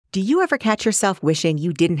Do you ever catch yourself wishing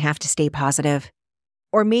you didn't have to stay positive?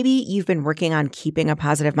 Or maybe you've been working on keeping a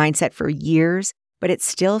positive mindset for years, but it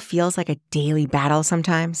still feels like a daily battle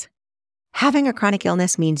sometimes? Having a chronic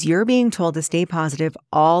illness means you're being told to stay positive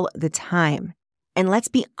all the time. And let's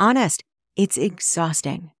be honest, it's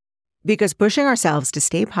exhausting. Because pushing ourselves to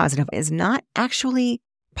stay positive is not actually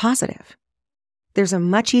positive. There's a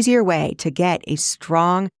much easier way to get a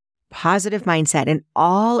strong, positive mindset and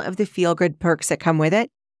all of the feel-good perks that come with it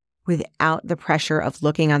without the pressure of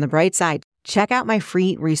looking on the bright side. Check out my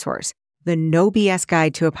free resource, The No BS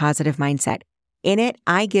Guide to a Positive Mindset. In it,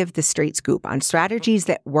 I give the straight scoop on strategies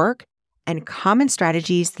that work and common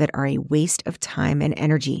strategies that are a waste of time and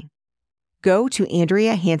energy. Go to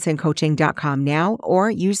AndreaHansonCoaching.com now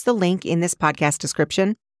or use the link in this podcast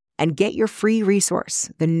description and get your free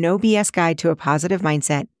resource, The No BS Guide to a Positive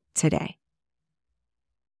Mindset, today.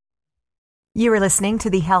 You are listening to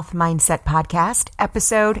the Health Mindset Podcast,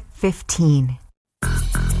 episode 15.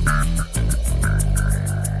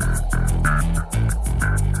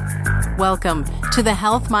 Welcome to the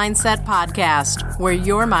Health Mindset Podcast, where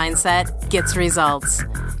your mindset gets results.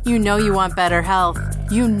 You know you want better health.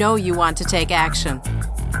 You know you want to take action.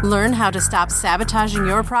 Learn how to stop sabotaging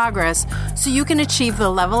your progress so you can achieve the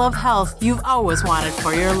level of health you've always wanted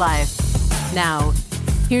for your life. Now,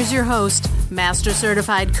 here's your host, Master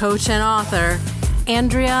Certified Coach and author,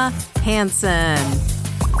 Andrea Hanson.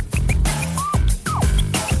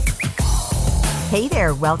 Hey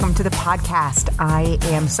there, welcome to the podcast. I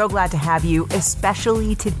am so glad to have you,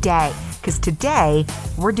 especially today, because today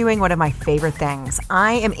we're doing one of my favorite things.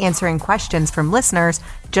 I am answering questions from listeners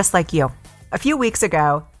just like you. A few weeks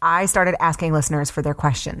ago, I started asking listeners for their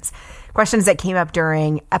questions that came up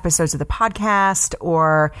during episodes of the podcast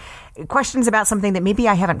or questions about something that maybe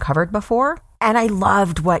I haven't covered before. And I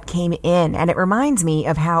loved what came in. And it reminds me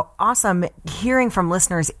of how awesome hearing from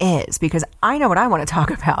listeners is, because I know what I want to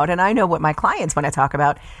talk about and I know what my clients want to talk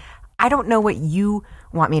about. I don't know what you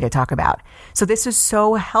want me to talk about. So this is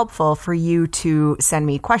so helpful for you to send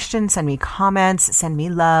me questions, send me comments, send me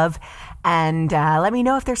love, and let me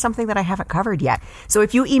know if there's something that I haven't covered yet. So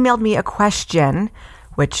if you emailed me a question,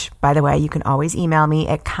 which, by the way, you can always email me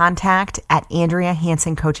at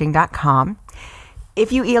contact@AndreaHansonCoaching.com.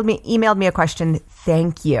 If you emailed me a question,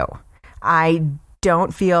 thank you. I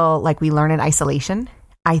don't feel like we learn in isolation.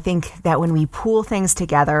 I think that when we pool things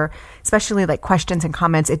together, especially like questions and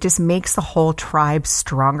comments, it just makes the whole tribe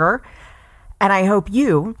stronger. And I hope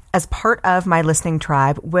you, as part of my listening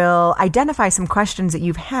tribe, will identify some questions that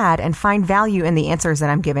you've had and find value in the answers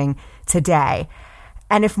that I'm giving today.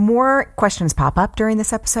 And if more questions pop up during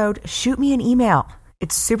this episode, shoot me an email.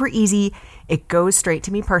 It's super easy. It goes straight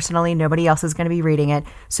to me personally. Nobody else is going to be reading it.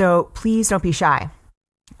 So please don't be shy.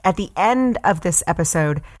 At the end of this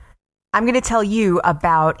episode, I'm going to tell you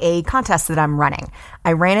about a contest that I'm running.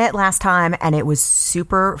 I ran it last time and it was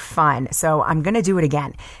super fun. So I'm going to do it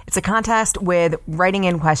again. It's a contest with writing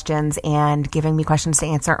in questions and giving me questions to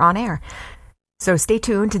answer on air. So stay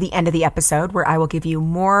tuned to the end of the episode where I will give you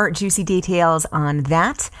more juicy details on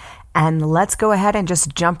that. And let's go ahead and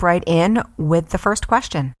just jump right in with the first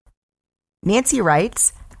question. Nancy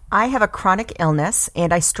writes, I have a chronic illness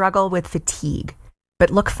and I struggle with fatigue, but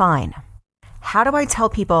look fine. How do I tell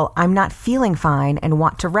people I'm not feeling fine and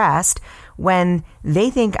want to rest when they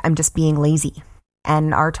think I'm just being lazy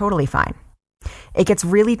and are totally fine? It gets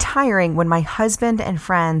really tiring when my husband and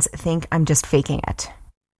friends think I'm just faking it.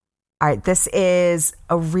 All right, this is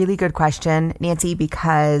a really good question, Nancy,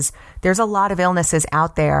 because there's a lot of illnesses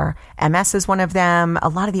out there. MS is one of them. A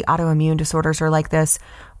lot of the autoimmune disorders are like this,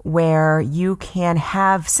 where you can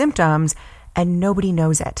have symptoms and nobody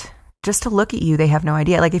knows it. Just to look at you, they have no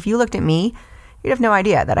idea. Like if you looked at me, you'd have no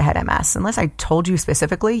idea that I had MS. Unless I told you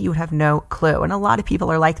specifically, you would have no clue. And a lot of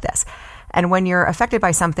people are like this. And when you're affected by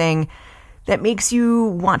something that makes you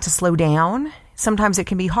want to slow down, sometimes it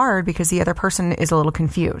can be hard because the other person is a little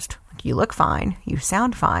confused. Like, you look fine. You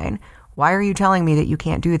sound fine. Why are you telling me that you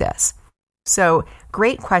can't do this? So,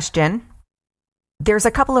 great question. There's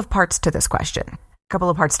a couple of parts to this question. A couple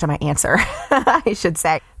of parts to my answer, I should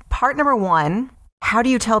say. Part number one, how do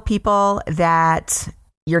you tell people that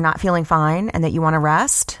you're not feeling fine and that you want to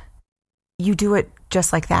rest? You do it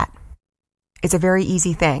just like that. It's a very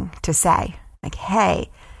easy thing to say. Like, hey,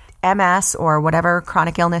 MS or whatever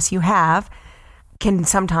chronic illness you have can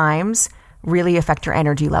sometimes really affect your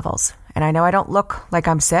energy levels. And I know I don't look like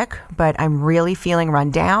I'm sick, but I'm really feeling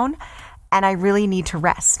run down and I really need to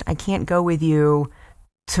rest. I can't go with you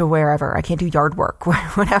to wherever. I can't do yard work,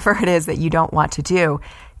 whatever it is that you don't want to do.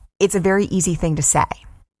 It's a very easy thing to say,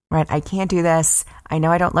 right? I can't do this. I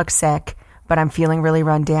know I don't look sick, but I'm feeling really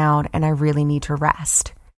run down and I really need to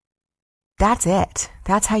rest. That's it.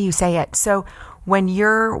 That's how you say it. So when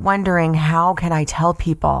you're wondering, how can I tell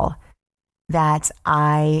people that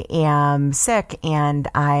I am sick and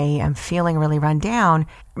I am feeling really run down,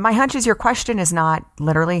 my hunch is your question is not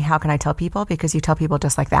literally, how can I tell people? Because you tell people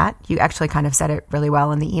just like that. You actually kind of said it really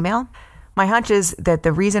well in the email. My hunch is that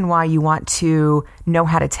the reason why you want to know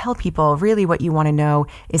how to tell people, really what you want to know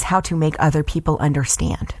is how to make other people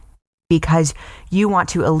understand, because you want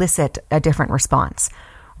to elicit a different response.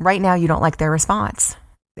 Right now, you don't like their response.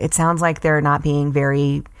 It sounds like they're not being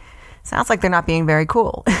very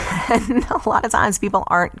cool. And a lot of times people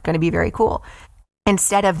aren't going to be very cool.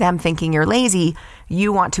 Instead of them thinking you're lazy,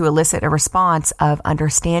 you want to elicit a response of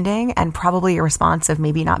understanding, and probably a response of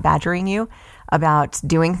maybe not badgering you about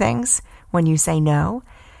doing things when you say no.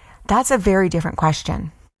 That's a very different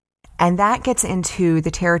question. And that gets into the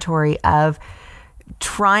territory of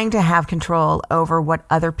trying to have control over what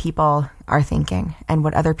other people are thinking and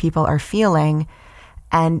what other people are feeling.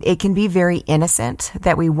 And it can be very innocent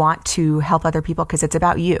that we want to help other people because it's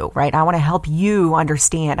about you, right? I want to help you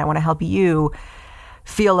understand. I want to help you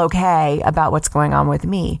feel okay about what's going on with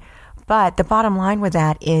me. But the bottom line with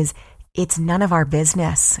that is it's none of our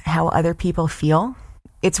business how other people feel.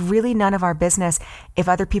 It's really none of our business if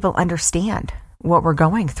other people understand what we're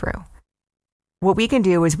going through. What we can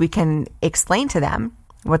do is we can explain to them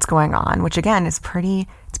what's going on, which again is pretty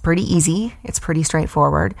easy. It's pretty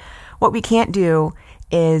straightforward. What we can't do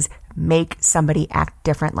is make somebody act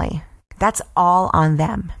differently. That's all on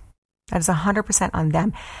them. That is 100% on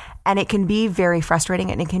them. And it can be very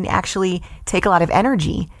frustrating, and it can actually take a lot of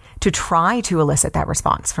energy to try to elicit that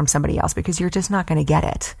response from somebody else, because you're just not going to get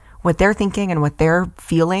it. What they're thinking and what they're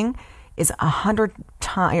feeling is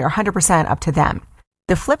 100% up to them.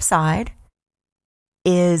 The flip side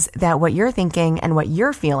is that what you're thinking and what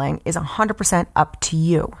you're feeling is 100% up to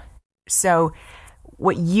you. So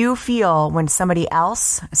what you feel when somebody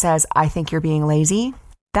else says, I think you're being lazy,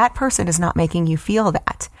 that person is not making you feel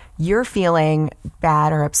that. You're feeling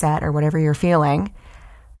bad or upset or whatever you're feeling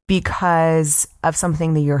because of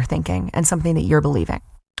something that you're thinking and something that you're believing.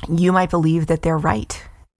 You might believe that they're right.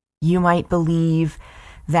 You might believe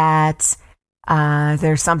that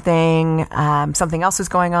there's something else is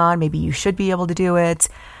going on. Maybe you should be able to do it.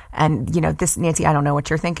 And, this, Nancy, I don't know what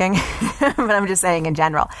you're thinking, but I'm just saying in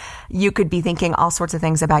general, you could be thinking all sorts of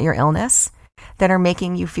things about your illness that are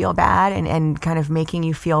making you feel bad and kind of making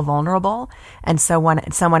you feel vulnerable. And so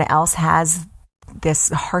when someone else has this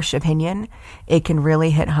harsh opinion, it can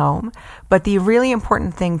really hit home. But the really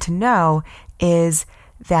important thing to know is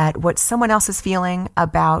that what someone else is feeling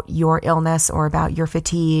about your illness or about your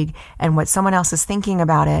fatigue and what someone else is thinking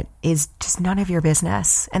about it is just none of your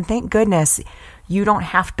business. And thank goodness you don't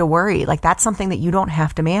have to worry. Like, that's something that you don't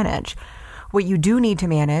have to manage. What you do need to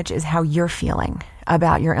manage is how you're feeling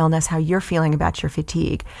about your illness, how you're feeling about your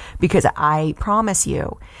fatigue. Because I promise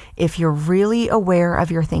you, if you're really aware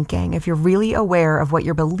of your thinking, if you're really aware of what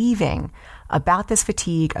you're believing about this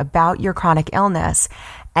fatigue, about your chronic illness,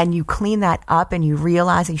 and you clean that up and you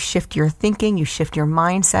realize you shift your thinking, you shift your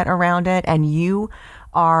mindset around it, and you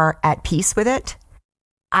are at peace with it,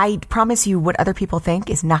 I promise you what other people think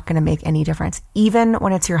is not going to make any difference. Even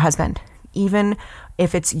when it's your husband, even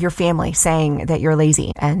if it's your family saying that you're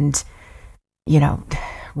lazy and,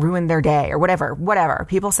 ruin their day or whatever.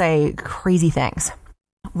 People say crazy things.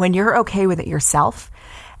 When you're okay with it yourself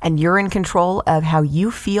and you're in control of how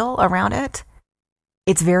you feel around it,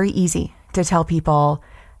 it's very easy to tell people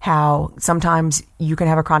how sometimes you can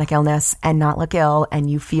have a chronic illness and not look ill and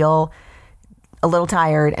you feel a little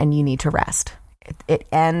tired and you need to rest. It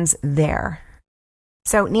ends there.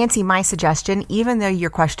 So Nancy, my suggestion, even though your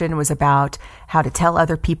question was about how to tell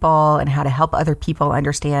other people and how to help other people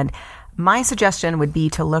understand, my suggestion would be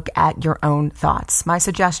to look at your own thoughts. My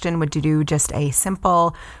suggestion would do just a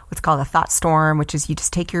simple, what's called a thought storm, which is you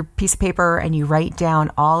just take your piece of paper and you write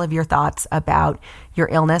down all of your thoughts about your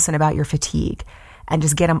illness and about your fatigue and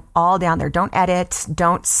just get them all down there. Don't edit,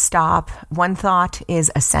 don't stop. One thought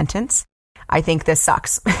is a sentence. I think this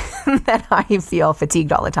sucks that I feel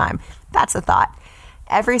fatigued all the time. That's a thought.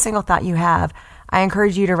 Every single thought you have, I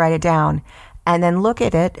encourage you to write it down and then look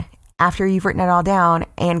at it after you've written it all down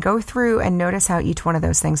and go through and notice how each one of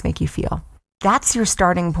those things make you feel. That's your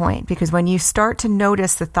starting point, because when you start to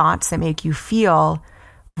notice the thoughts that make you feel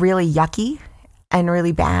really yucky and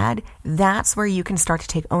really bad, that's where you can start to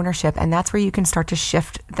take ownership, and that's where you can start to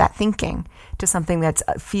shift that thinking to something that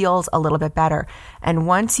feels a little bit better. And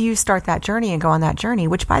once you start that journey and go on that journey,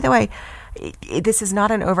 which, by the way, this is not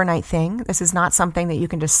an overnight thing. This is not something that you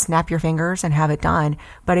can just snap your fingers and have it done,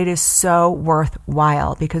 but it is so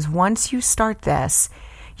worthwhile, because once you start this,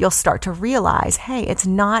 you'll start to realize, hey, it's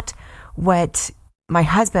not what my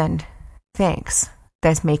husband thinks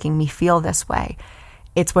that's making me feel this way.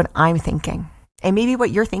 It's what I'm thinking. And maybe what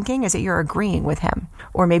you're thinking is that you're agreeing with him,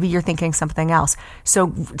 or maybe you're thinking something else.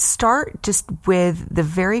 So start just with the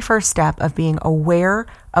very first step of being aware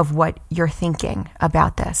of what you're thinking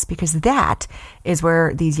about this, because that is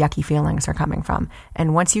where these yucky feelings are coming from.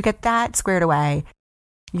 And once you get that squared away,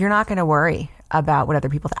 you're not going to worry about what other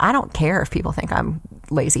people think. I don't care if people think I'm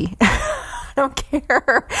lazy. I don't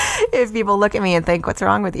care if people look at me and think, what's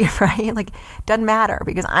wrong with you, right? Like, doesn't matter,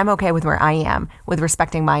 because I'm okay with where I am with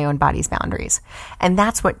respecting my own body's boundaries. And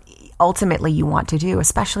that's what ultimately you want to do,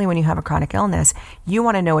 especially when you have a chronic illness. You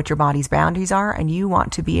want to know what your body's boundaries are, and you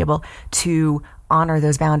want to be able to honor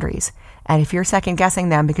those boundaries. And if you're second guessing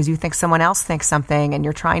them because you think someone else thinks something and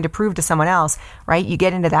you're trying to prove to someone else, right? You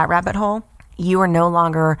get into that rabbit hole. You are no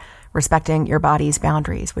longer respecting your body's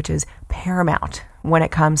boundaries, which is paramount when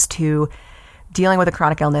it comes to dealing with a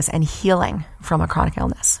chronic illness and healing from a chronic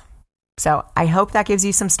illness. So I hope that gives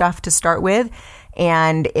you some stuff to start with.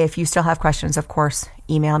 And if you still have questions, of course,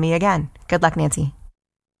 email me again. Good luck, Nancy.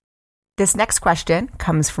 This next question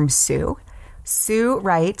comes from Sue. Sue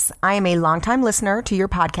writes, I am a longtime listener to your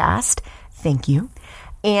podcast. Thank you.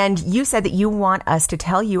 And you said that you want us to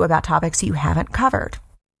tell you about topics you haven't covered.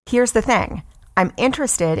 Here's the thing. I'm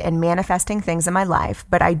interested in manifesting things in my life,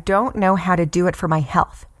 but I don't know how to do it for my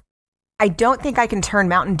health. I don't think I can turn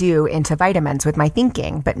Mountain Dew into vitamins with my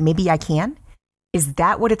thinking, but maybe I can. Is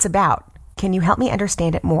that what it's about? Can you help me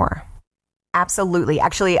understand it more? Absolutely.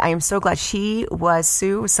 Actually, I am so glad. Sue was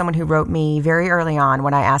someone who wrote me very early on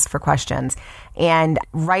when I asked for questions. And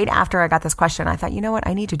right after I got this question, I thought, you know what?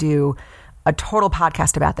 I need to do a total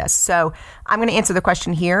podcast about this. So I'm going to answer the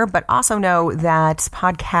question here, but also know that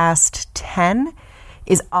podcast 10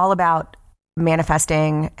 is all about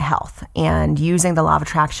manifesting health and using the law of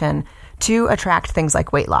attraction to attract things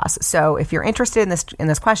like weight loss. So if you're interested in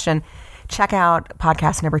this question, check out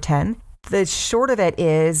podcast number 10. The short of it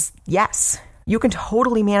is, yes, you can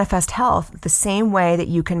totally manifest health the same way that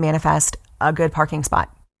you can manifest a good parking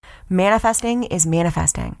spot. Manifesting is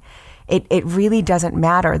manifesting. It really doesn't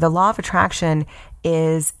matter. The law of attraction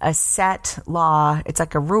is a set law. It's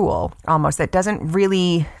like a rule almost that doesn't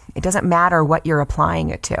matter what you're applying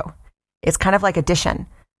it to. It's kind of like addition.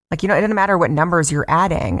 Like, it doesn't matter what numbers you're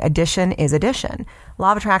adding. Addition is addition.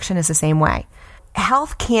 Law of attraction is the same way.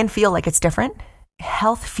 Health can feel like it's different.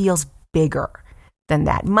 Health feels bigger than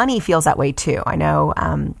that. Money feels that way too. I know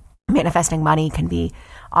manifesting money can be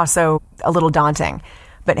also a little daunting,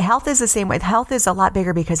 but health is the same way. Health is a lot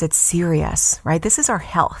bigger because it's serious, right? This is our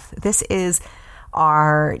health. This is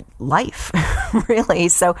our life, really.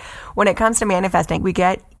 So when it comes to manifesting, we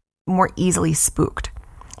get more easily spooked.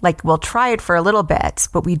 Like, we'll try it for a little bit,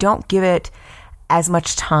 but we don't give it as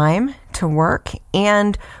much time to work.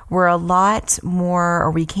 And we're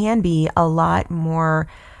we can be a lot more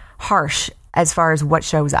harsh as far as what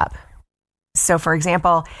shows up. So for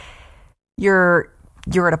example, you're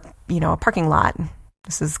at a parking lot.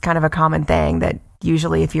 This is kind of a common thing that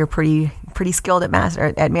usually if you're pretty skilled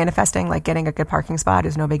at manifesting, like getting a good parking spot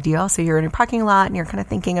is no big deal. So you're in a parking lot and you're kind of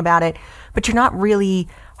thinking about it, but you're not really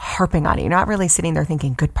harping on it. You're not really sitting there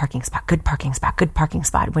thinking, good parking spot, good parking spot, good parking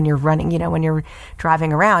spot. When you're running, when you're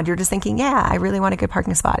driving around, you're just thinking, yeah, I really want a good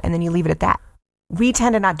parking spot. And then you leave it at that. We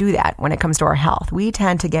tend to not do that when it comes to our health. We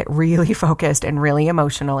tend to get really focused and really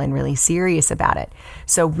emotional and really serious about it.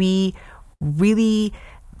 So we really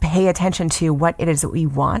pay attention to what it is that we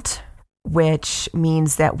want, which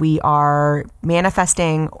means that we are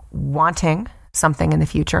manifesting wanting something in the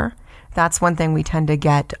future. That's one thing we tend to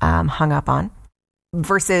get hung up on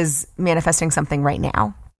versus manifesting something right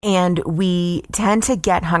now. And we tend to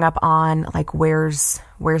get hung up on, like, where's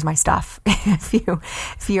my stuff?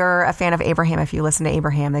 If you're a fan of Abraham, if you listen to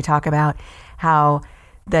Abraham, they talk about how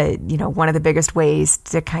one of the biggest ways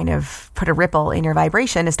to kind of put a ripple in your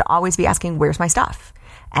vibration is to always be asking, where's my stuff?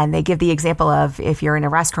 And they give the example of if you're in a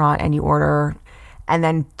restaurant and you order, and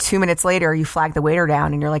then 2 minutes later you flag the waiter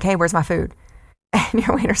down and you're like, hey, where's my food? And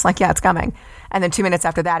your waiter's like, yeah, it's coming. And then 2 minutes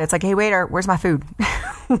after that, it's like, hey, waiter, where's my food?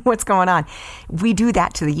 What's going on? We do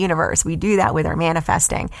that to the universe. We do that with our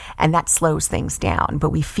manifesting, and that slows things down.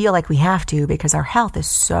 But we feel like we have to because our health is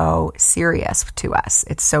so serious to us.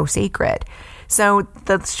 It's so sacred. So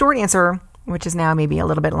the short answer, which is now maybe a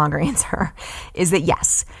little bit longer answer, is that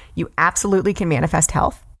yes, you absolutely can manifest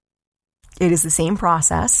health. It is the same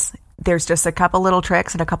process. There's just a couple little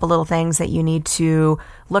tricks and a couple little things that you need to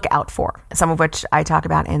look out for, some of which I talk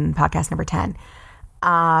about in podcast number 10.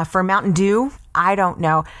 For Mountain Dew, I don't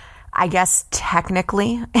know. I guess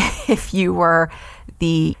technically, if you were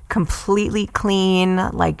the completely clean,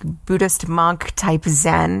 like Buddhist monk type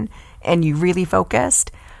Zen, and you really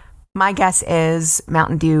focused, my guess is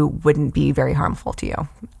Mountain Dew wouldn't be very harmful to you.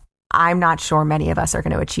 I'm not sure many of us are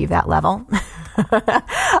going to achieve that level.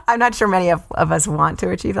 I'm not sure many of us want to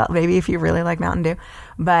achieve that, maybe if you really like Mountain Dew.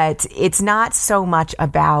 But it's not so much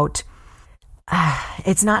about, you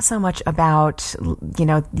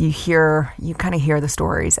kind of hear the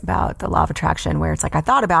stories about the law of attraction where it's like, I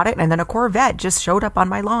thought about it and then a Corvette just showed up on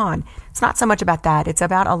my lawn. It's not so much about that. It's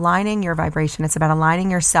about aligning your vibration. It's about aligning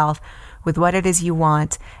yourself with what it is you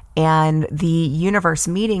want and the universe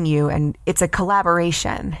meeting you. And it's a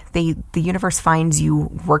collaboration. The universe finds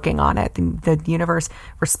you working on it. The universe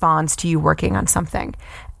responds to you working on something.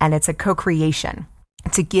 And it's a co-creation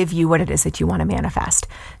to give you what it is that you want to manifest.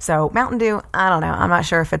 So Mountain Dew, I don't know. I'm not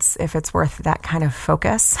sure if it's worth that kind of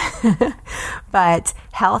focus, but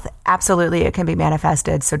health, absolutely, it can be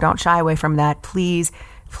manifested. So don't shy away from that. Please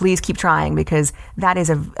keep trying, because that is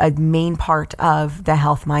a main part of the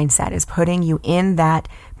health mindset, is putting you in that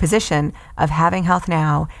position of having health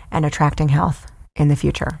now and attracting health in the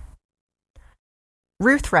future.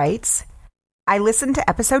 Ruth writes, I listened to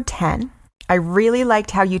episode 10. I really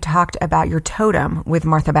liked how you talked about your totem with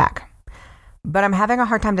Martha Beck, but I'm having a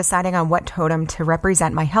hard time deciding on what totem to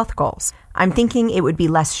represent my health goals. I'm thinking it would be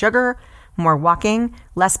less sugar, more walking,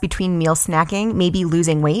 less between meal snacking, maybe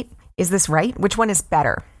losing weight. Is this right? Which one is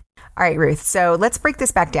better? All right, Ruth. So let's break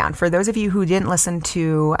this back down. For those of you who didn't listen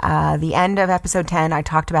to the end of episode 10, I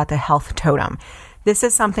talked about the health totem. This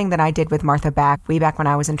is something that I did with Martha Beck way back when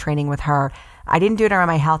I was in training with her. I didn't do it around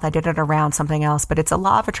my health. I did it around something else, but it's a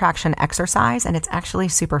law of attraction exercise, and it's actually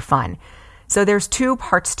super fun. So there's two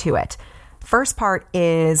parts to it. First part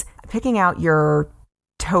is picking out your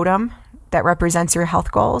totem that represents your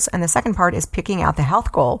health goals. And the second part is picking out the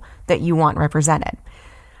health goal that you want represented.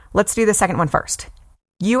 Let's do the second one first.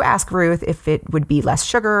 You ask Ruth if it would be less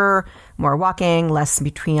sugar, more walking, less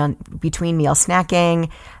between meal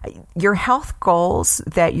snacking. Your health goals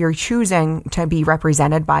that you're choosing to be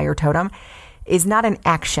represented by your totem is not an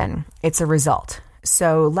action, it's a result.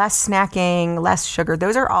 So less snacking, less sugar,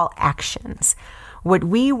 those are all actions. What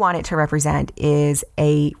we want it to represent is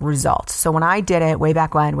a result. So when I did it way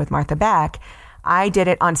back when with Martha Beck, I did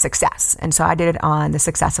it on success. And so I did it on the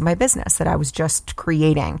success of my business that I was just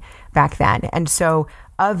creating back then. And so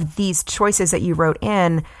of these choices that you wrote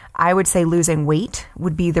in, I would say losing weight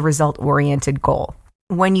would be the result-oriented goal.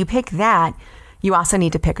 When you pick that, you also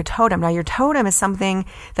need to pick a totem. Now, your totem is something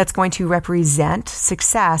that's going to represent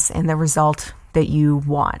success in the result that you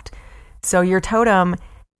want. So your totem,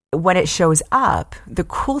 when it shows up, the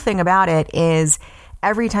cool thing about it is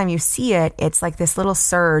every time you see it, it's like this little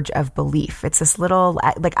surge of belief. It's this little,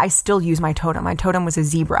 like I still use my totem. My totem was a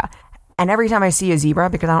zebra. And every time I see a zebra,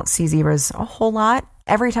 because I don't see zebras a whole lot,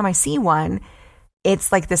 every time I see one,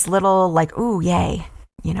 it's like this little like, ooh, yay,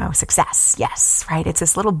 success. Yes, right? It's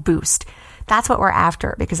this little boost. That's what we're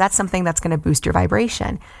after, because that's something that's going to boost your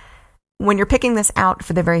vibration. When you're picking this out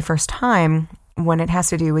for the very first time, when it has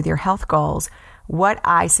to do with your health goals, what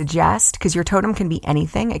I suggest, because your totem can be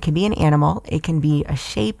anything. It can be an animal. It can be a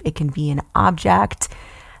shape. It can be an object.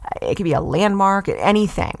 It can be a landmark,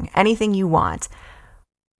 anything you want.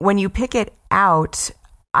 When you pick it out,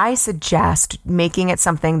 I suggest making it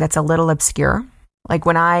something that's a little obscure. Like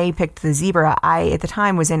when I picked the zebra, I, at the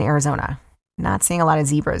time, was in Arizona. Not seeing a lot of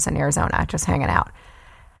zebras in Arizona, just hanging out.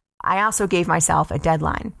 I also gave myself a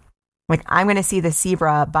deadline. Like, I'm going to see the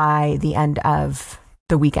zebra by the end of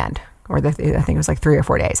the weekend, or I think it was like 3 or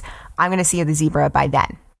 4 days. I'm going to see the zebra by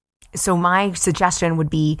then. So my suggestion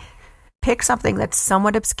would be pick something that's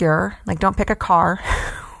somewhat obscure. Like, don't pick a car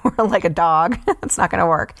or like a dog. It's not going to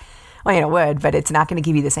work. Well, it would, but it's not going to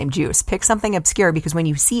give you the same juice. Pick something obscure, because when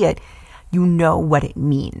you see it, you know what it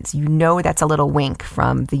means. You know that's a little wink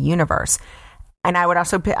from the universe. And I would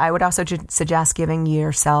also suggest giving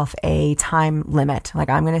yourself a time limit. Like,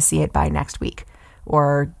 I'm going to see it by next week.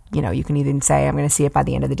 Or, you can even say, I'm going to see it by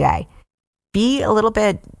the end of the day. Be a little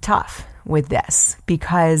bit tough with this,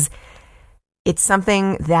 because it's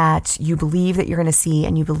something that you believe that you're going to see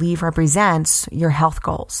and you believe represents your health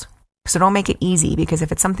goals. So don't make it easy, because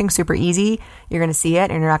if it's something super easy, you're going to see it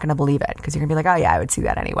and you're not going to believe it, because you're going to be like, oh yeah, I would see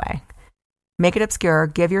that anyway. Make it obscure.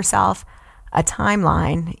 Give yourself a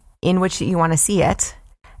timeline in which you want to see it.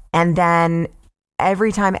 And then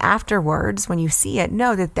every time afterwards, when you see it,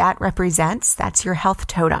 know that represents, that's your health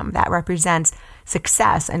totem. That represents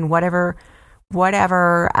success and whatever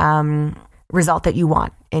result that you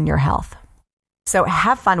want in your health. So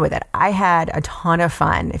have fun with it. I had a ton of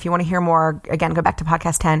fun. If you want to hear more, again, go back to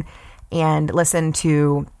podcast 10 and listen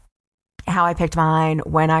to how I picked mine,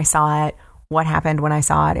 when I saw it, what happened when I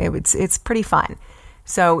saw it. It's pretty fun.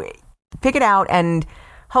 So pick it out, and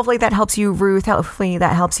hopefully that helps you, Ruth. Hopefully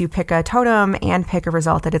that helps you pick a totem and pick a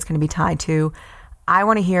result that it's going to be tied to. I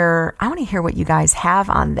want to hear what you guys have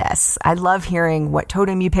on this. I love hearing what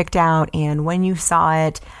totem you picked out and when you saw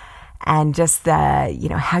it, and just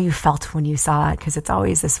how you felt when you saw it, because it's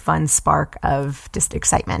always this fun spark of just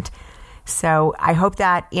excitement. So I hope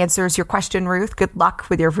that answers your question, Ruth. Good luck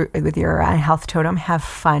with your health totem. Have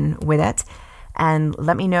fun with it, and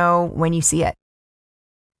let me know when you see it.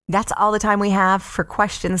 That's all the time we have for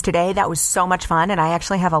questions today. That was so much fun, and I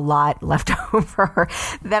actually have a lot left over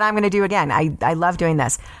that I'm going to do again. I love doing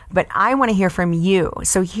this, but I want to hear from you.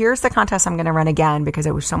 So here's the contest I'm going to run again because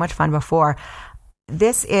it was so much fun before.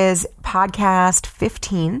 This is podcast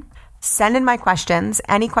 15. Send in my questions,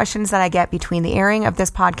 any questions that I get between the airing of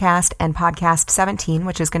this podcast and podcast 17,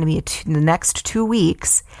 which is going to be the next 2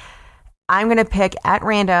 weeks. I'm going to pick at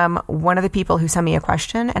random one of the people who send me a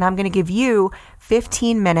question, and I'm going to give you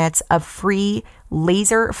 15 minutes of free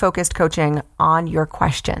laser-focused coaching on your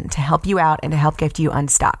question to help you out and to help get you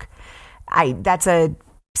unstuck. That's a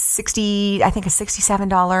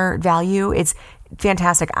 $67 value. It's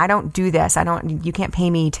fantastic. I don't do this. You can't pay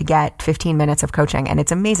me to get 15 minutes of coaching. And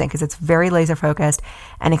it's amazing because it's very laser focused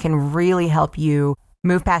and it can really help you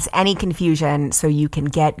move past any confusion so you can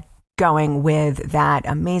get going with that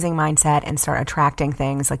amazing mindset and start attracting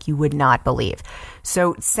things like you would not believe.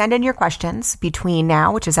 So send in your questions between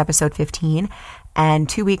now, which is episode 15, and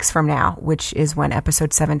 2 weeks from now, which is when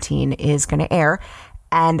episode 17 is going to air.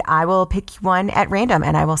 And I will pick one at random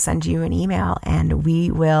and I will send you an email and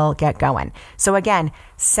we will get going. So again,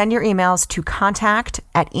 send your emails to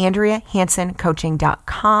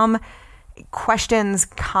contact@AndreaHansonCoaching.com. Questions,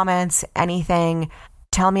 comments, anything.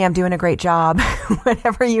 Tell me I'm doing a great job.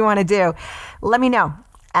 Whatever you want to do, let me know.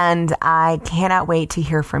 And I cannot wait to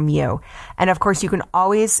hear from you. And of course, you can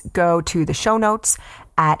always go to the show notes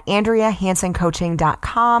at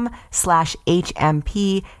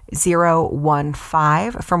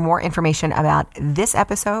AndreaHansonCoaching.com/HMP015 for more information about this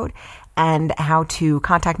episode and how to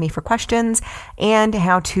contact me for questions and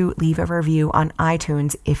how to leave a review on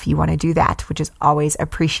iTunes if you want to do that, which is always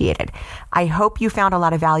appreciated. I hope you found a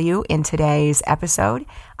lot of value in today's episode.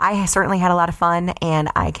 I certainly had a lot of fun and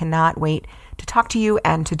I cannot wait to talk to you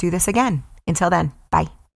and to do this again. Until then, bye.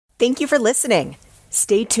 Thank you for listening.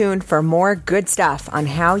 Stay tuned for more good stuff on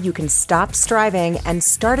how you can stop striving and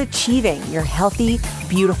start achieving your healthy,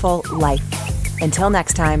 beautiful life. Until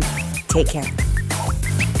next time, take care.